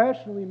didn't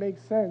rationally make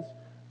sense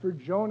for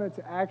Jonah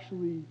to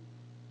actually,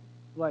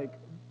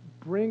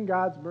 bring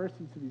God's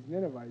mercy to these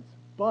Ninevites,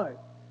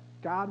 but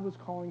God was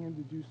calling him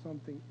to do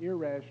something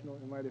irrational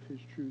in light of his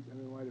truth and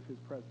in light of his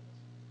presence,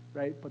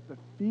 right? But the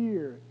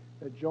fear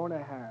that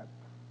Jonah had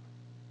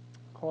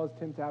caused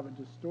him to have a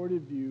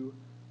distorted view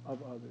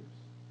of others.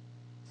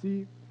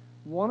 See,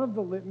 one of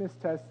the litmus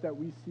tests that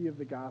we see of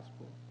the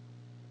gospel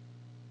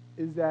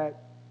is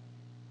that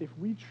if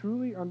we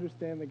truly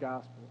understand the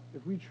gospel,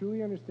 if we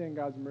truly understand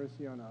God's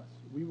mercy on us,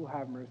 we will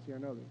have mercy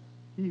on others.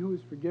 He who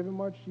is forgiven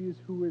much,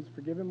 who is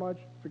forgiven much,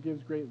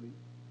 forgives greatly.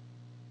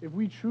 If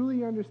we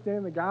truly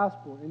understand the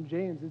gospel, in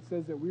James it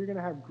says that we're going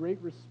to have great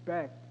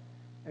respect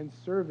and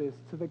service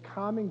to the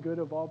common good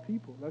of all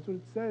people. That's what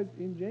it says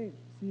in James.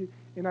 See,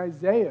 in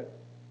Isaiah,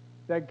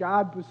 that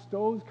God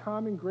bestows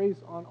common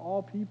grace on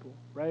all people,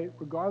 right?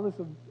 Regardless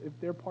of if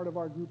they're part of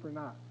our group or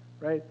not,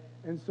 right?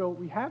 And so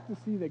we have to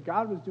see that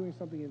God was doing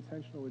something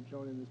intentional with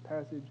Jonah in this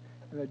passage,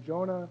 and that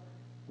Jonah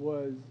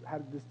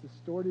had this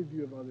distorted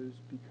view of others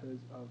because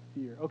of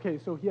fear. Okay,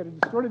 so he had a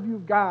distorted view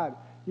of God,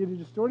 he had a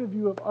distorted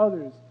view of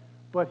others,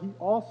 but he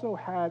also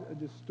had a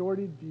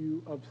distorted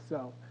view of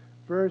self.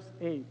 Verse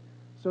 8,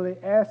 so they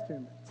asked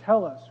him,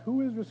 tell us,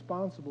 who is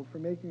responsible for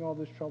making all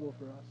this trouble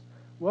for us?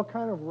 What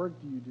kind of work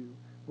do you do?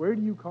 Where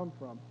do you come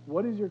from?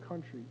 What is your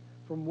country?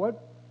 From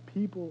what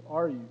people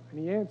are you? And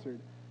he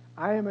answered,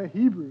 I am a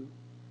Hebrew,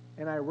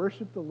 and I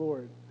worship the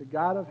Lord, the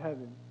God of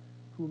heaven,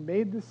 who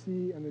made the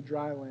sea and the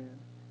dry land.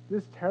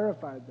 This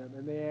terrified them,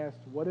 and they asked,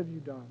 what have you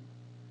done?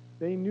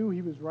 They knew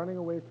he was running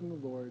away from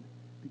the Lord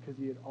because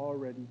he had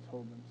already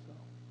told them so.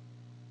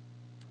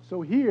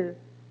 So here,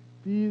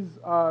 these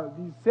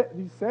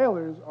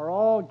sailors are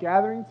all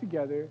gathering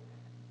together,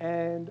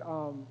 and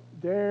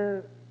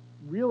they're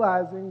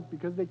realizing,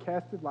 because they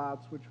casted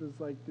lots, which was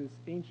like this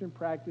ancient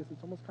practice,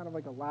 it's almost kind of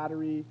like a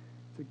lottery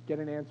to get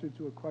an answer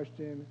to a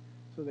question.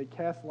 So they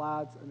cast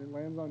lots, and it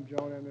lands on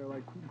Jonah, and they're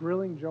like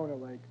grilling Jonah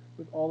like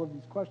with all of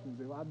these questions.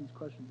 They lob these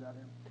questions at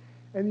him.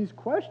 And these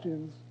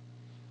questions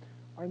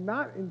are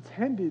not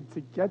intended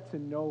to get to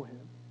know him.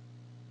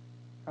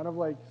 Kind of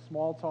like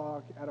small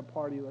talk at a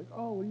party, like,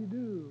 oh, what do you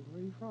do?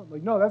 Where are you from?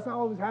 Like, no, that's not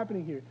what was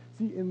happening here.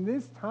 See, in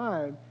this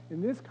time,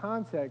 in this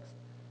context,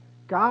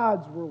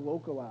 gods were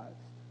localized.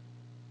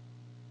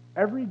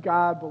 Every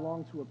god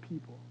belonged to a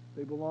people.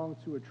 They belonged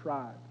to a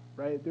tribe,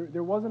 right?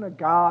 There wasn't a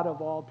God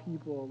of all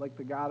people like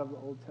the God of the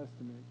Old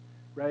Testament,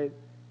 right?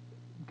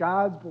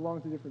 Gods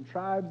belong to different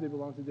tribes. They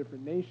belong to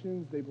different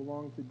nations. They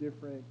belong to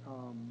different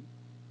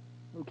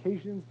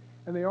locations.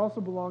 And they also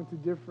belong to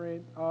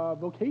different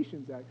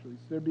vocations, actually.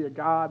 So there'd be a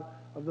god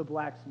of the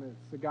blacksmiths,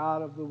 a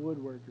god of the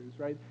woodworkers,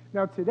 right?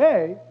 Now,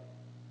 today,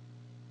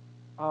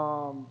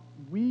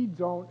 we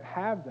don't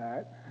have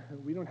that.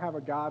 We don't have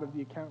a god of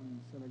the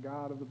accountants, and a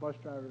god of the bus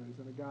drivers,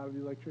 and a god of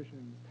the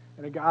electricians,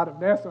 and a god of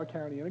Nassau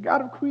County, and a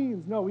god of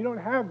Queens. No, we don't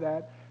have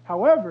that.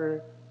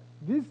 However,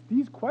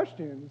 these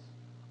questions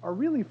are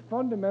really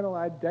fundamental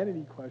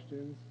identity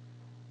questions,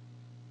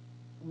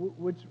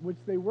 which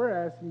they were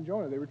asking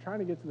Jonah. They were trying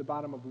to get to the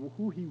bottom of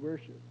who he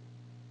worshiped,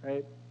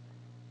 right?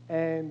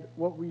 And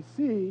what we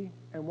see,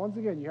 and once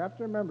again, you have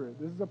to remember,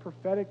 this is a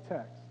prophetic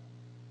text.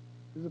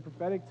 This is a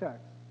prophetic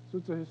text. So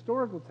it's a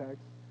historical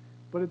text,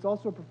 but it's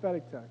also a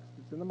prophetic text.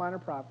 It's in the Minor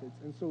Prophets.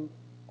 And so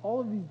all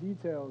of these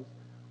details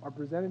are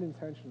presented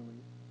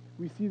intentionally.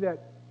 We see that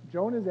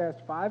Jonah is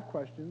asked 5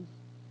 questions,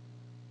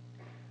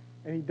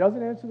 and he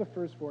doesn't answer the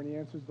first 4, and he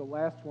answers the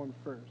last one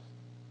first.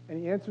 And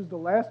he answers the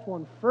last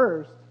one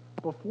first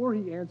before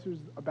he answers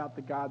about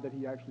the God that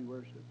he actually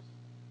worships.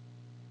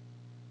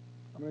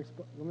 Let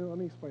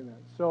me explain that.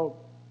 So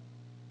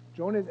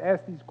Jonah is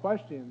asked these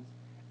questions,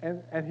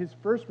 and his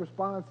first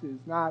response is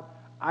not,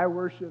 I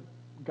worship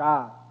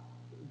God,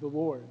 the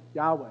Lord,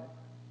 Yahweh,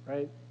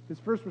 right? His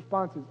first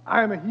response is,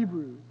 I am a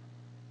Hebrew. And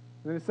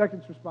then his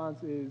second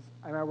response is,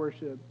 and I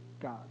worship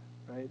God,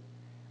 right?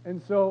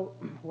 And so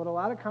what a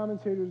lot of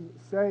commentators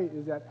say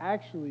is that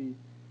actually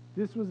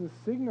this was a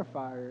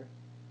signifier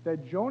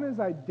that Jonah's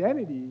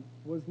identity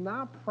was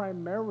not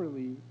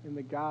primarily in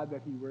the God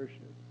that he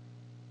worshipped.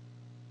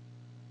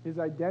 His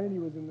identity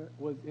was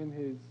in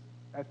his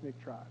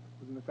ethnic tribe,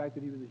 was in the fact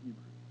that he was a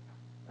Hebrew,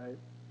 right?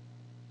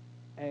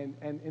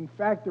 And in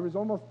fact, there was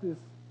almost this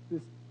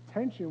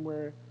tension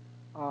where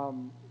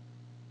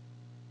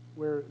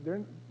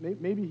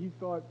maybe he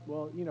thought,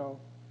 well,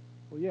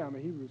 yeah, I'm a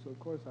Hebrew, so of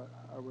course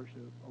I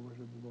worship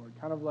the Lord.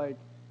 Kind of like,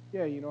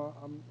 yeah,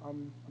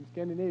 I'm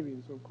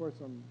Scandinavian, so of course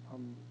I'm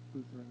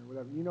Lutheran or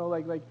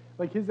whatever.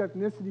 Like his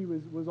ethnicity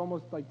was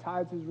almost like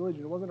tied to his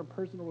religion. It wasn't a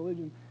personal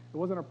religion. It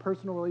wasn't a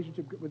personal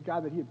relationship with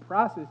God that he had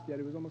processed yet.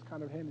 It was almost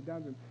kind of handed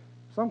down to him.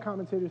 Some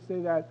commentators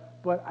say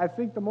that, but I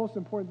think the most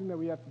important thing that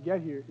we have to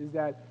get here is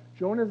that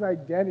Jonah's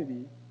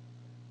identity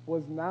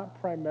was not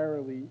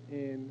primarily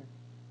in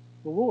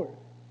the Lord.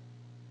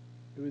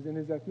 It was in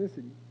his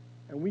ethnicity.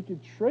 And we could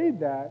trade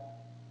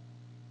that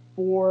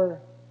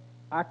for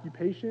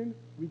occupation.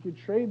 We could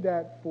trade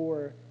that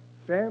for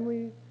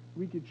family.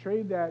 We could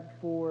trade that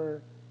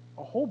for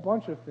a whole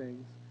bunch of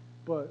things.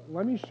 But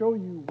let me show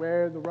you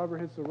where the rubber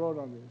hits the road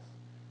on this.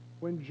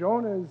 When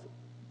Jonah's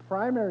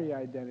primary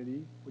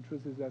identity, which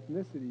was his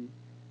ethnicity,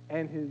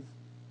 and his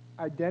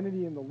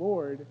identity in the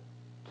Lord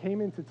came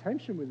into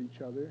tension with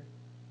each other,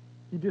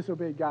 he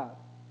disobeyed God.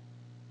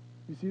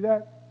 You see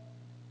that?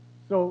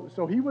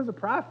 So he was a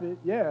prophet,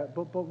 yeah,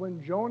 but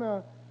when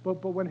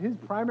when his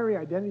primary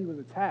identity was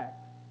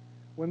attacked,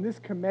 when this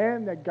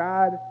command that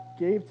God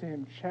gave to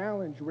him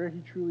challenged where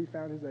he truly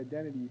found his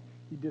identity,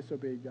 he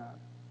disobeyed God.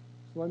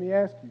 So let me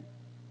ask you,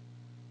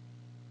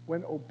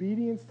 when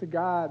obedience to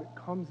God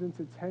comes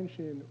into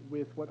tension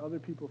with what other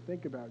people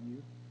think about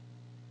you,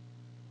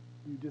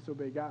 you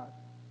disobey God.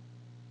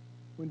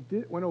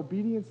 When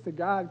obedience to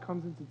God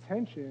comes into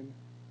tension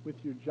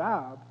with your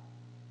job,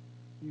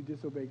 you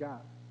disobey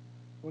God.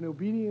 When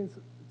obedience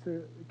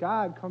to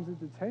God comes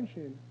into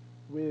tension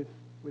with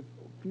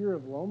fear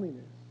of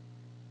loneliness,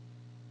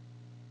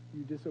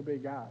 you disobey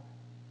God,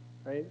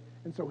 right?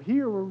 And so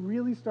here we're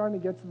really starting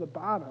to get to the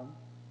bottom,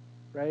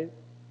 right,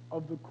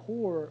 of the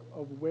core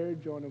of where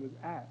Jonah was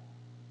at.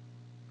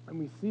 And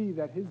we see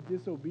that his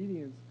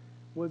disobedience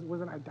was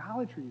an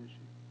idolatry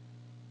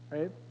issue,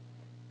 right?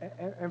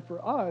 And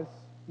for us,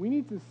 we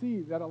need to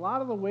see that a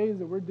lot of the ways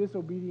that we're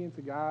disobedient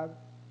to God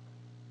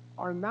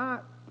are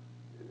not,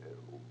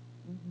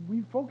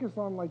 we focus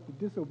on like the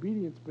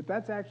disobedience, but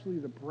that's actually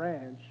the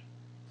branch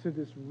to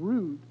this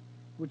root,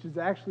 which is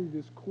actually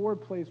this core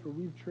place where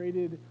we've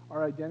traded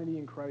our identity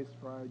in Christ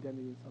for our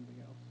identity in something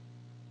else,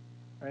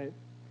 right?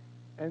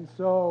 And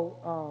so,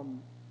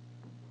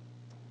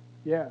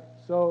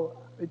 so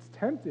it's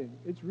tempting.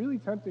 It's really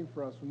tempting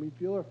for us when we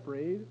feel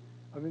afraid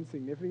of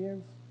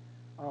insignificance,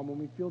 when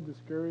we feel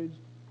discouraged,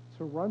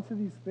 to run to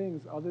these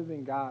things other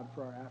than God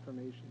for our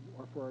affirmation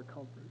or for our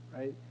comfort,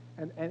 right?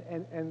 And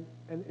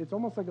it's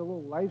almost like a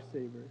little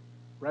lifesaver,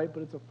 right?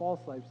 But it's a false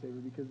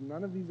lifesaver because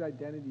none of these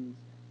identities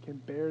can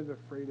bear the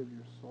freight of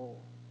your soul.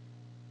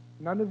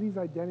 None of these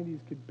identities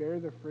could bear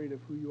the freight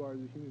of who you are as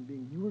a human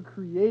being. You were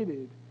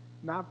created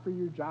not for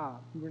your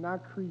job. You were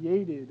not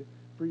created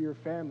for your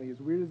family,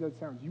 as weird as that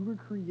sounds. You were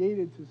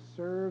created to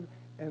serve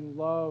and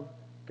love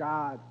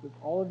God with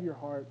all of your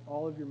heart,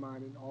 all of your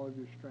mind, and all of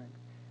your strength.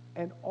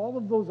 And all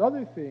of those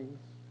other things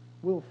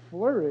will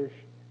flourish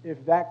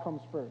if that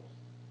comes first.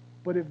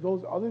 But if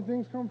those other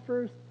things come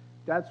first,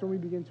 that's when we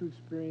begin to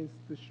experience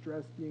the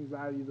stress, the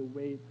anxiety, the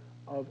weight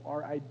of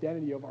our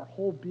identity, of our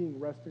whole being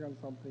resting on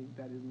something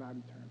that is not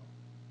eternal,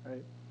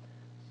 right?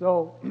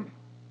 So,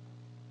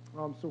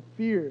 so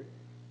fear,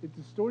 it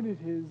distorted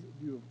his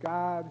view of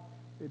God,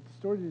 it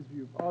distorted his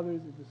view of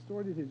others, it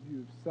distorted his view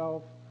of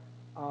self.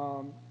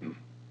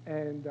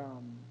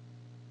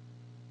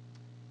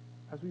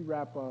 As we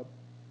wrap up,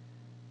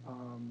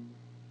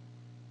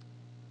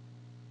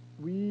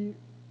 we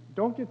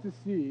don't get to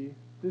see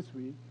this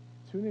week.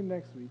 Tune in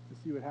next week to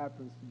see what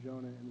happens to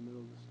Jonah in the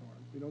middle of the storm.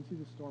 We don't see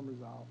the storm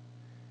resolve.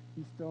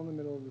 He's still in the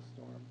middle of the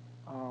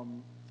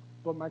storm.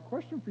 But my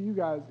question for you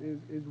guys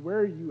is where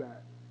are you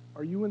at?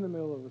 Are you in the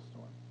middle of a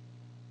storm?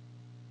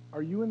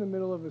 Are you in the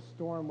middle of a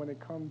storm when it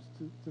comes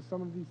to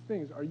some of these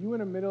things? Are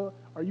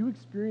you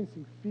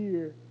experiencing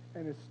fear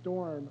and a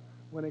storm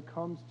when it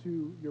comes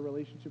to your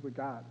relationship with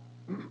God?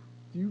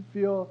 Do you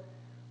feel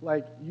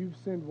like you've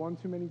sinned one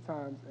too many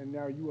times and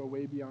now you are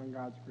way beyond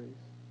God's grace?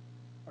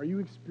 Are you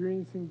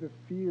experiencing the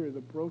fear,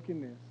 the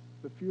brokenness,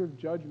 the fear of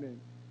judgment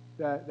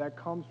that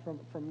comes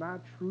from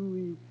not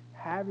truly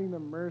having the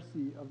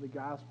mercy of the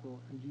gospel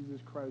and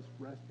Jesus Christ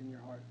rest in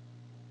your heart?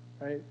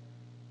 Right?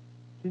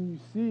 Can you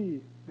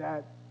see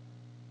that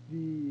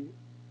the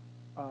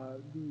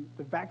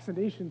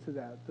vaccination to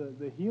that,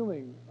 the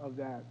healing of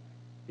that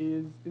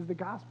is the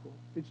gospel?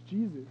 It's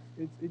Jesus.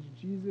 It's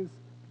Jesus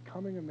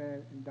becoming a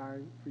man and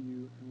dying for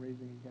you and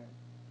raising again.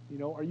 You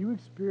know, are you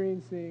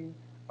experiencing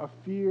a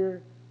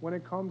fear when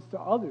it comes to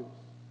others?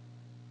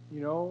 You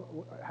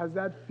know, has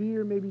that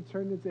fear maybe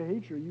turned into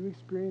hatred? Are you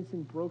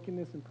experiencing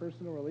brokenness in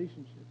personal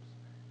relationships?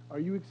 Are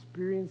you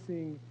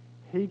experiencing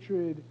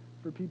hatred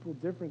for people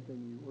different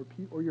than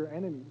you or your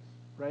enemies,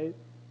 right?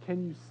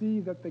 Can you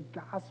see that the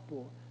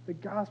gospel,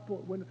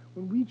 when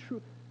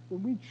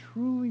we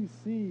truly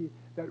see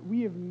that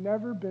we have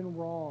never been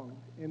wronged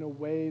in a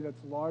way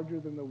that's larger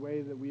than the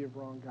way that we have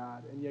wronged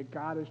God, and yet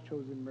God has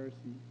chosen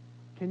mercy,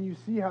 can you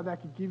see how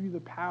that could give you the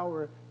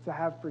power to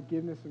have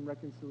forgiveness and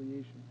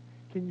reconciliation?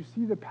 Can you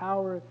see the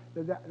power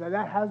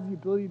that has the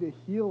ability to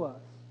heal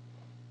us,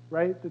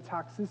 right? The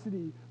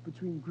toxicity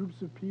between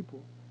groups of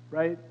people,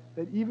 right?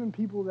 That even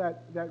people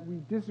that we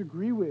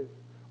disagree with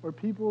or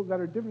people that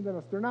are different than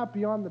us, they're not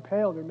beyond the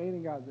pale, they're made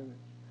in God's image,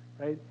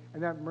 right?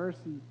 And that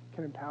mercy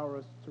can empower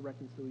us to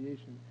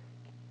reconciliation.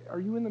 Are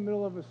you in the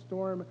middle of a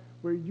storm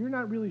where you're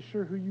not really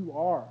sure who you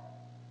are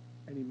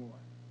anymore?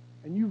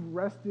 And you've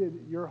rested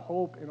your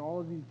hope in all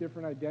of these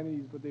different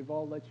identities, but they've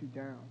all let you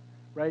down,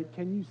 right?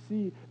 Can you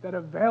see that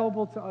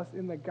available to us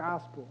in the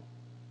gospel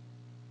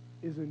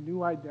is a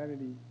new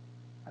identity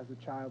as a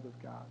child of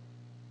God?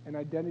 An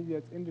identity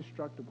that's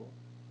indestructible,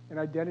 an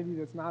identity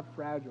that's not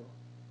fragile,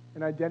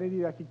 an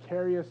identity that could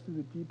carry us through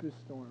the deepest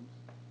storms.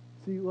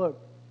 See,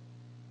 look,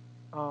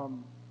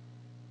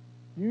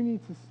 you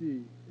need to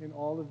see in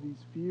all of these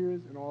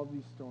fears and all of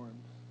these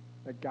storms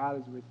that God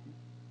is with you.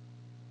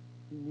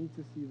 You need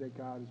to see that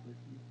God is with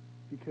you,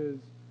 because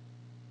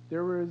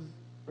there was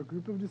a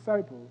group of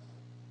disciples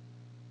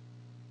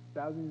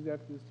thousands years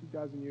after this,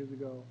 2,000 years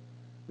ago.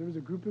 There was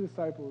a group of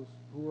disciples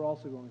who were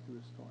also going through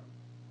a storm,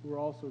 who were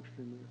also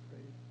extremely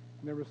afraid.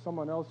 And there was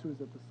someone else who was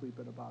at the sleep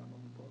at the bottom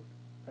of the boat.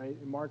 Right?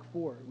 In Mark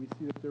 4, we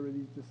see that there were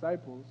these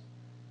disciples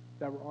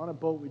that were on a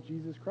boat with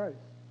Jesus Christ.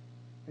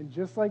 And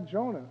just like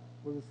Jonah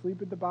was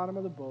asleep at the bottom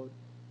of the boat,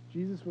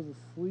 Jesus was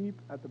asleep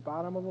at the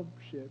bottom of a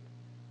ship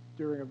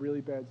during a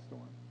really bad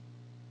storm.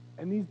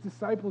 And these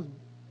disciples,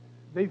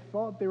 they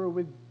thought they were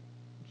with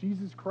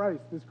Jesus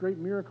Christ, this great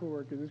miracle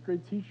worker, this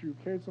great teacher who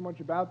cared so much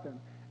about them.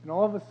 And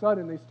all of a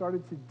sudden, they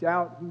started to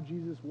doubt who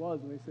Jesus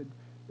was. And they said,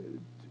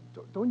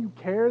 don't you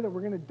care that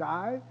we're going to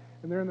die?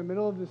 And they're in the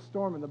middle of this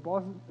storm, and the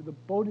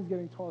boat is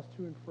getting tossed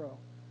to and fro,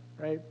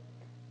 right?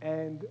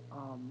 And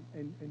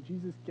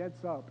Jesus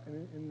gets up,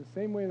 and in the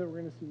same way that we're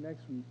going to see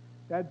next week,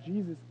 that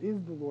Jesus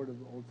is the Lord of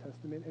the Old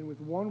Testament, and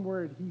with one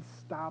word, he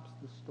stops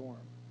the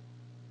storm,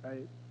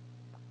 right?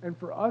 And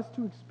for us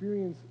to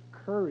experience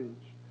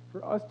courage,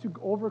 for us to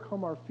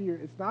overcome our fear,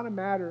 it's not a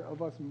matter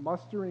of us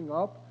mustering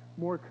up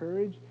more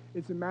courage.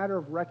 It's a matter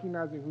of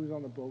recognizing who's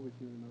on the boat with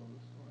you in the middle of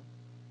the storm.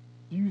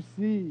 Do you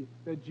see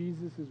that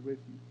Jesus is with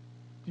you?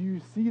 Do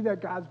you see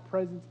that God's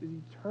presence is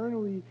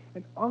eternally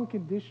and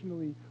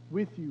unconditionally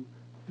with you,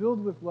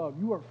 filled with love?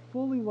 You are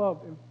fully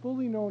loved and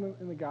fully known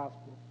in the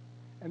gospel.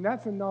 And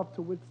that's enough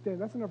to withstand,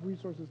 that's enough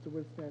resources to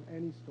withstand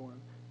any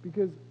storm.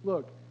 Because,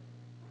 look,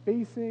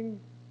 facing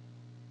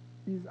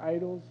these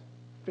idols,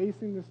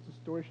 facing this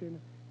distortion,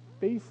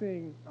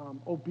 facing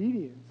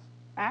obedience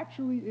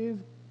actually is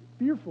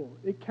fearful.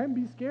 It can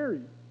be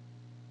scary.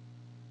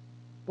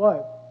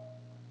 But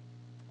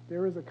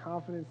there is a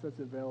confidence that's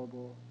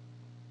available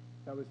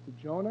that was to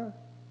Jonah.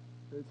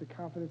 There's a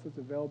confidence that's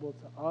available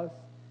to us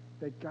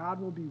that God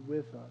will be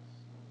with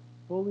us,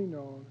 fully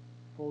known,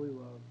 fully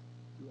loved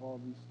through all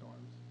of these storms.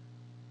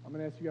 I'm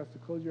going to ask you guys to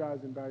close your eyes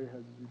and bow your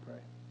heads as we pray.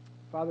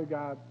 Father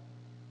God,